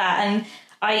 and things like that. And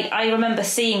I remember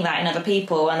seeing that in other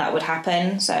people, and that would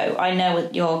happen. So I know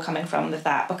where you're coming from with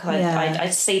that, because I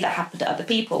see that happen to other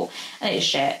people, and it's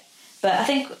shit. But I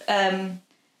think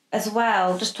as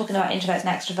well, just talking about introverts and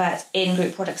extroverts in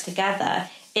group projects together,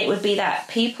 it would be that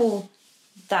people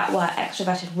that were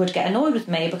extroverted would get annoyed with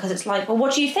me, because it's like, well,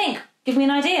 what do you think? Give me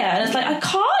an idea. And it's like, I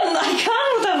can't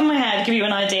off the top of my head give you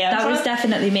an idea. That was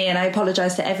definitely me, and I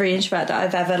apologise to every introvert that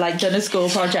I've ever like done a school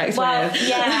project with.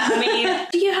 Yeah, I mean,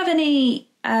 do you have any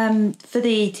for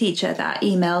the teacher that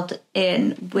emailed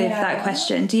in with that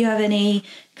question, do you have any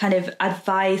kind of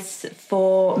advice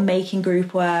for making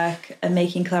group work and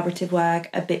making collaborative work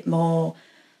a bit more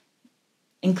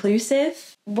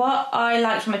inclusive? What I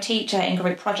liked from a teacher in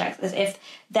group projects is if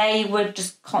they would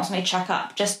just constantly check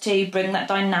up, just to bring that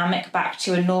dynamic back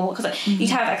to a normal, because you'd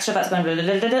have extroverts going blah, blah,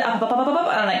 blah, blah, blah, blah, blah,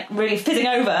 blah, and like really fizzing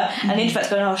over, and the introverts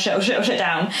going, oh shit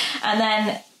down, and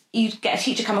then you'd get a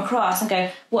teacher come across and go,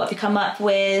 what have you come up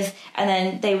with? And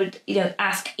then they would, you know,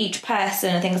 ask each person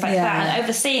and things like that, and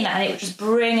overseeing that, and it would just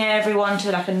bring everyone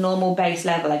to like a normal base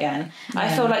level again.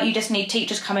 I feel like you just need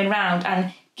teachers coming round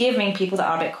and giving people that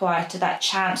are a bit quieter that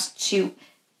chance to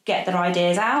get their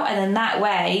ideas out, and then that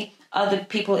way other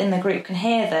people in the group can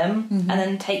hear them and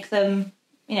then take them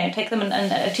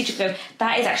and a teacher could go,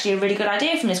 that is actually a really good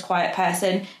idea from this quiet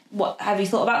person, what have you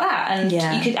thought about that? And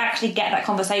you could actually get that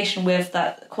conversation with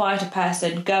that quieter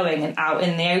person going and out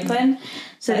in the open.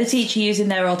 So the teacher using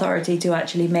their authority to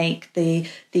actually make the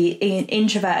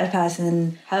introverted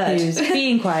person who's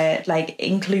being quiet like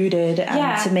included,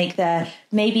 and to make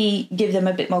maybe give them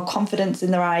a bit more confidence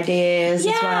in their ideas as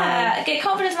well. Get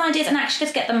confidence in ideas and actually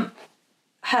just get them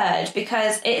heard,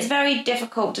 because it's very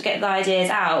difficult to get the ideas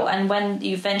out, and when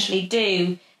you eventually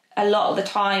do, a lot of the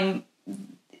time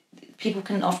people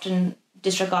can often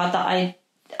disregard that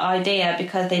idea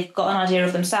because they've got an idea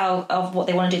of themselves, of what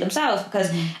they want to do themselves,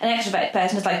 because an extroverted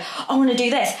person is like, I want to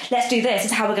do this, let's do this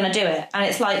is how we're going to do it, and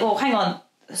it's like, well, hang on,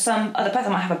 some other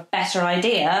person might have a better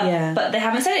idea, but they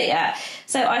haven't said it yet.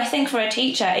 So I think for a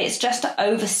teacher, it's just to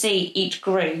oversee each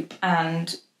group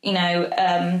and, you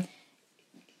know,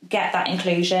 get that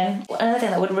inclusion. Another thing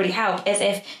that would really help is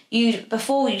if you,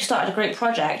 before you started a group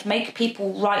project, make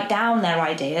people write down their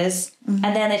ideas, and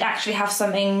then they'd actually have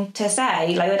something to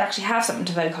say, like they'd actually have something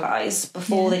to vocalise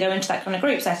before they go into that kind of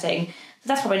group setting. So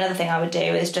that's probably another thing I would do,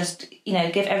 is just, you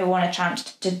know, give everyone a chance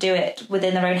to do it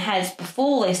within their own heads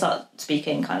before they start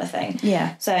speaking, kind of thing.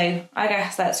 Yeah. So I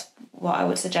guess that's what I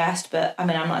would suggest, but I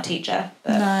mean, I'm not a teacher,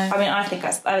 but I mean, I think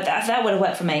that would have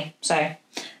worked for me, so...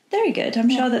 Very good. I'm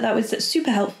sure that was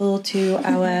super helpful to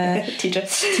our teacher.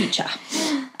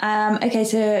 Okay,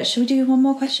 so shall we do one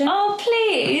more question? Oh,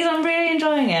 please. I'm really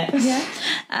enjoying it.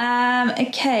 Yeah.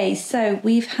 Okay, so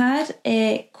we've had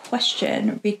a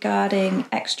question regarding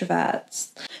extroverts.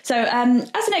 So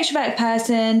as an extroverted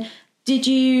person, did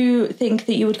you think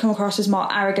that you would come across as more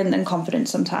arrogant than confident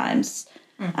sometimes?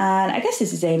 And I guess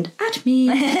this is aimed at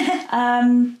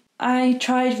me. I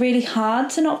tried really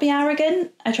hard to not be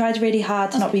arrogant. I tried really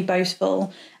hard to not be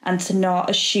boastful and to not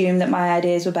assume that my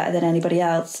ideas were better than anybody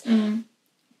else.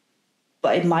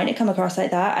 but it might not come across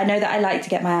like that. I know that I like to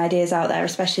get my ideas out there,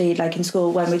 especially like in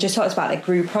school when we just talked about like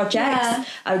group projects. Yeah.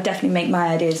 I would definitely make my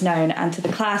ideas known, and to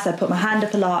the class I put my hand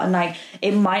up a lot, and like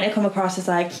it might not come across as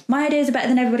like my ideas are better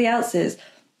than everybody else's,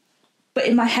 but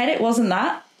in my head it wasn't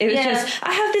that. It was just,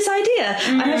 I have this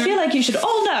idea and I feel like you should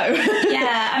all know.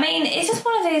 Yeah, I mean, it's just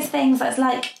one of those things that's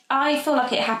like, I feel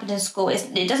like it happened in school.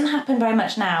 It doesn't happen very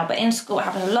much now, but in school it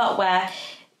happened a lot where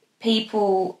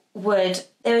people would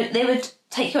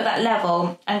take you at that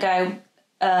level and go,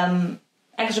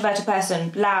 extroverted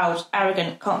person, loud,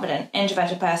 arrogant, confident,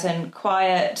 introverted person,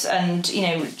 quiet and, you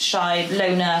know, shy,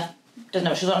 loner, doesn't know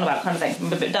what she's on about kind of thing,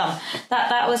 I'm a bit dumb.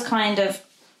 That was kind of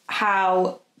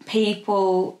how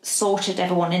people sorted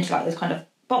everyone into like those kind of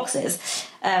boxes.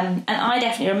 And I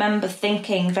definitely remember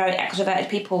thinking very extroverted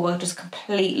people were just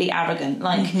completely arrogant.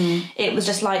 Like it was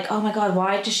just like, oh my God,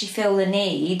 why does she feel the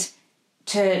need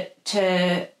to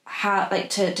have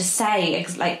like to say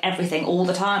like everything all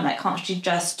the time? Like, can't she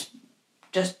just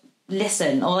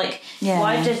listen? Or like,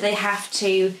 why do they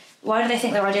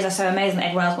think their ideas are so amazing that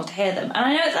everyone else wants to hear them? And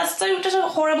I know that's just a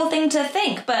horrible thing to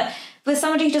think, but with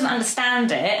somebody who doesn't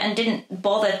understand it and didn't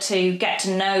bother to get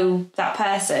to know that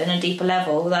person on a deeper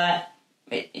level, that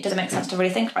it doesn't make sense to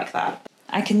really think like that.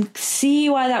 I can see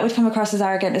why that would come across as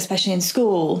arrogant, especially in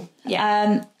school.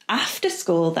 Yeah. After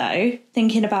school, though,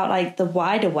 thinking about like the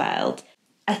wider world,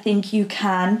 I think you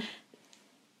can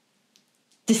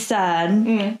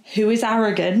discern who is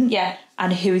arrogant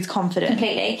and who is confident.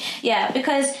 Completely. Yeah,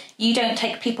 because you don't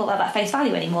take people at that face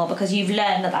value anymore because you've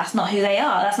learned that that's not who they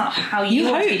are. That's not how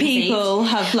you want to be perceived. People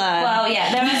have learned. Well,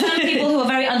 yeah, there are some people who are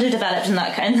very underdeveloped in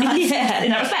that kind in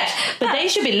that respect. But they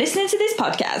should be listening to this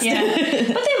podcast.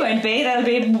 Yeah. But they won't be. They'll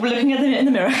be looking at them in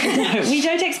the mirror. No, we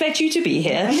don't expect you to be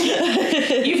here.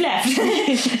 You've left.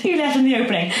 You left in the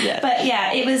opening. Yeah. But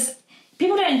yeah, it was...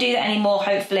 People don't do that anymore,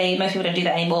 hopefully. Most people don't do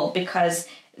that anymore because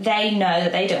they know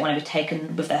that they don't want to be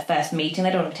taken with their first meeting. They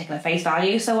don't want to be taken at face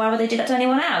value, so why would they do that to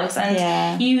anyone else? And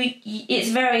it's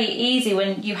very easy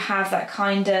when you have that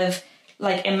kind of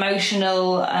like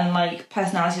emotional and like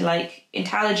personality like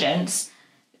intelligence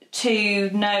to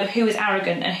know who is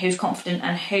arrogant and who's confident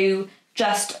and who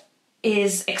just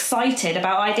is excited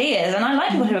about ideas. And I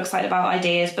like people who are excited about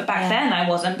ideas, but back then I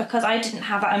wasn't, because I didn't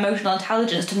have that emotional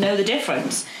intelligence to know the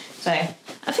difference. So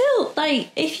I feel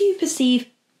like if you perceive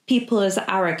people as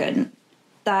arrogant,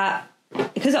 that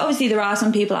because obviously there are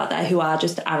some people out there who are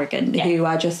just arrogant, who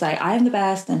are just like, I am the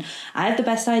best and I have the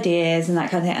best ideas and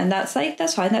that kind of thing, and that's like,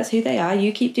 that's fine, that's who they are,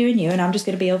 you keep doing you and I'm just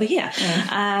going to be over here.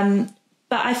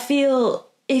 But I feel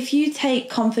if you take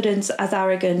confidence as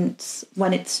arrogance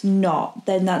when it's not,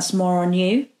 then that's more on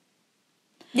you.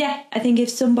 I think if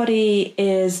somebody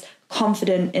is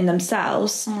confident in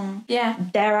themselves,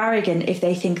 they're arrogant if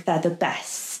they think they're the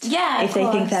best. If they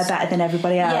think they're better than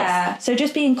everybody else. So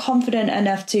just being confident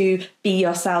enough to be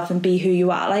yourself and be who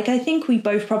you are. Like I think we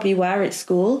both probably were at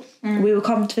school. We were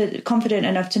confident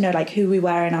enough to know like who we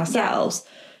were in ourselves.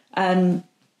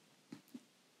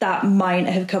 That might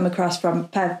have come across for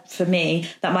me,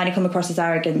 that might have come across as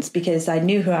arrogance because I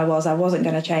knew who I wasn't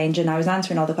going to change, and I was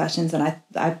answering all the questions, and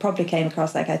I probably came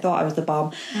across like I thought I was the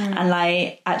bomb. And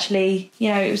like, actually, you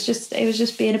know, it was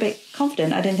just being a bit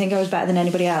confident. I didn't think I was better than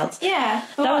anybody else. Yeah.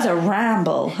 That was a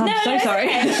ramble. I'm so sorry.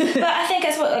 Okay. But I think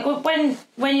it's what, like,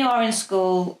 when you are in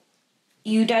school,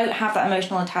 you don't have that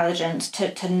emotional intelligence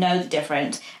to know the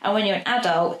difference. And when you're an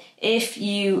adult, if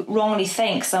you wrongly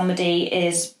think somebody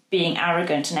is being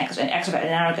arrogant and extroverted and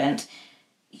arrogant,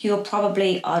 you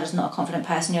probably are just not a confident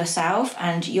person yourself,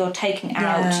 and you're taking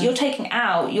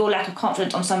out your lack of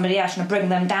confidence on somebody else and bring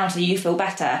them down so that you feel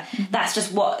better. That's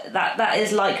just what that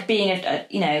is like, being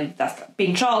that's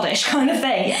being childish kind of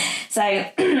thing. So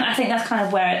I think that's kind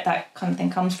of where that kind of thing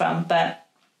comes from. But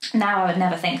now I would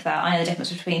never think that. I know the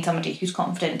difference between somebody who's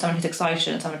confident, somebody who's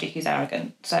excited, and somebody who's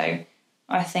arrogant. So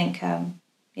I think depends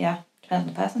on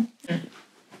the person.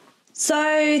 So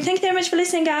thank you very much for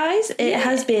listening, guys. It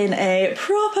has been a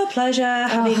proper pleasure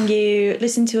having you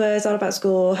listen to us all about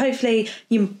school. Hopefully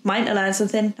you might have learned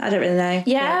something. I don't really know.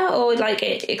 Yeah, or like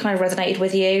it kind of resonated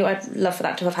with you. I'd love for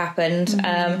that to have happened.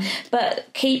 But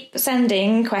keep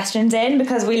sending questions in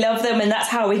because we love them, and that's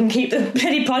how we can keep the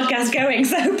bloody podcast going.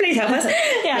 So please help us.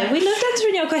 Yeah, we loved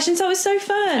answering your questions. That was so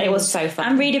fun. It was so fun.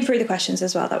 And reading through the questions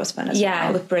as well. That was fun as well. Yeah,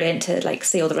 it was brilliant to like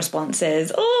see all the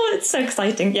responses. Oh, it's so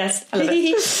exciting. Yes, I love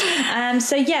it.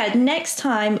 So yeah, next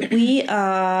time we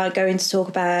are going to talk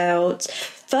about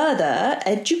further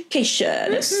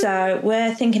education. So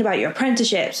we're thinking about your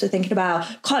apprenticeships, we're thinking about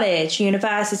college,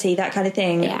 university, that kind of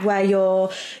thing, where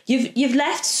you've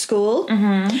left school,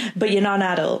 but you're not an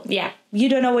adult. Yeah. You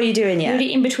don't know what you're doing yet. You're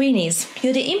the in-betweenies.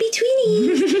 You're the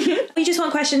in-betweenies. We just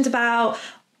want questions about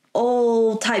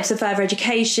all types of further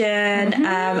education,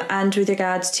 and with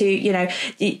regards to, you know,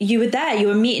 you were there, you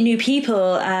were meeting new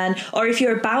people, and or if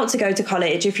you're about to go to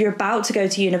college, if you're about to go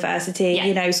to university,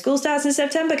 you know, school starts in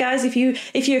September, guys. If you're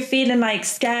feeling like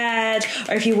scared,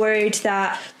 or if you're worried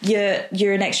that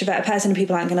you're an extroverted person and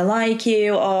people aren't going to like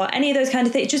you, or any of those kind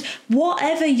of things, just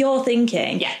whatever you're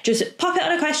thinking, just pop it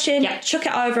on a question, chuck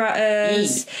it over at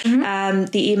us.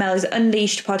 The email is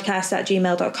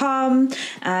unleashedpodcast@gmail.com.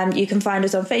 You can find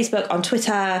us on Facebook, on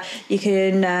Twitter. You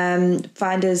can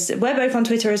find us. We're both on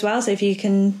Twitter as well, so if you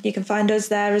can find us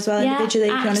there as well individually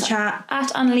if you want to chat.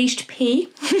 At Unleashed P.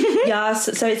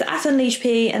 Yes, so it's at Unleashed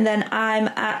P, and then I'm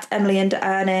at Emily and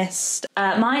Ernest.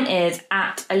 Mine is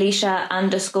at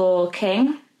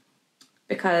Alicia_King,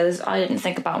 because I didn't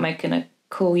think about making a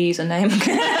cool username.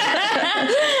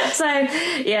 So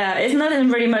yeah, it's nothing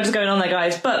really much going on there,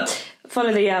 guys, but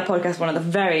follow the podcast one at the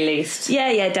very least.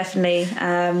 Yeah, definitely.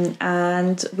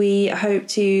 And we hope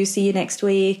to see you next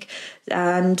week,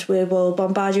 and we will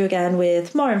bombard you again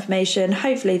with more information,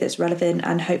 hopefully that's relevant,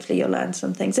 and hopefully you'll learn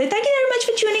something. So thank you very much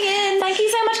for tuning in. Thank you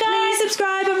so much, guys. Please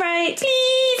subscribe and rate.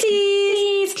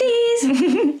 Please.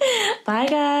 Bye,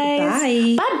 guys.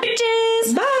 Bye. Bye,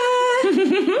 bitches.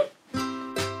 Bye.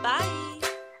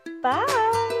 Bye.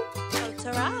 Oh,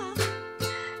 ta-ra.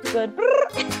 Good.